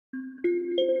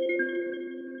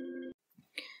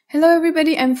Hello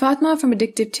everybody, I'm Fatma from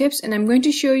Addictive Tips, and I'm going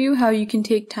to show you how you can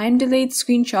take time-delayed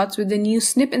screenshots with the new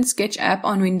Snip and Sketch app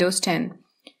on Windows 10.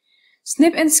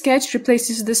 Snip and Sketch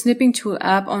replaces the Snipping Tool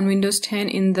app on Windows 10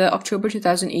 in the October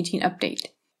 2018 update.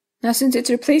 Now, since it's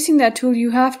replacing that tool,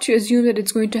 you have to assume that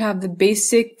it's going to have the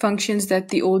basic functions that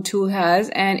the old tool has,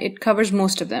 and it covers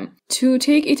most of them. To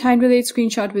take a time-delayed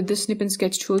screenshot with the Snip and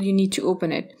Sketch tool, you need to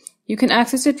open it. You can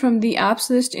access it from the apps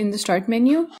list in the Start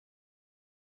menu.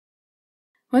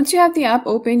 Once you have the app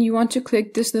open, you want to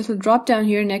click this little drop down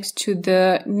here next to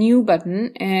the New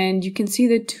button, and you can see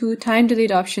the two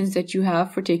time-delayed options that you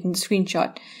have for taking the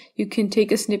screenshot. You can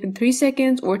take a snip in 3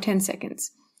 seconds or 10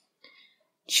 seconds.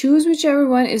 Choose whichever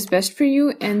one is best for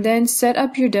you, and then set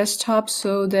up your desktop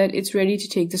so that it's ready to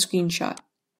take the screenshot.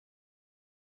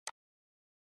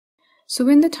 So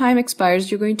when the time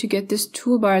expires, you're going to get this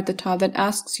toolbar at the top that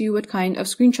asks you what kind of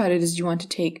screenshot it is you want to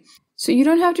take. So you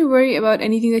don't have to worry about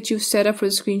anything that you've set up for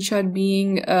the screenshot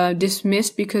being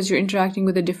dismissed because you're interacting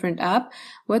with a different app.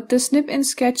 What the Snip and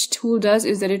Sketch tool does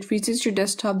is that it freezes your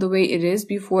desktop the way it is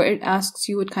before it asks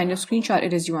you what kind of screenshot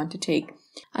it is you want to take.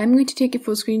 I'm going to take a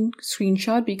full screen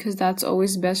screenshot because that's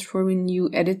always best for when you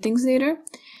edit things later.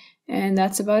 And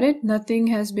that's about it. Nothing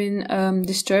has been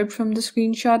disturbed from the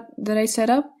screenshot that I set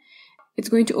up. It's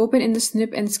going to open in the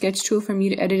Snip and Sketch tool for me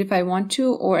to edit if I want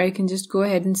to, or I can just go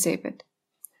ahead and save it.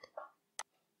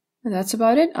 And that's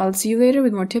about it. I'll see you later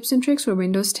with more tips and tricks for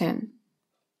Windows 10.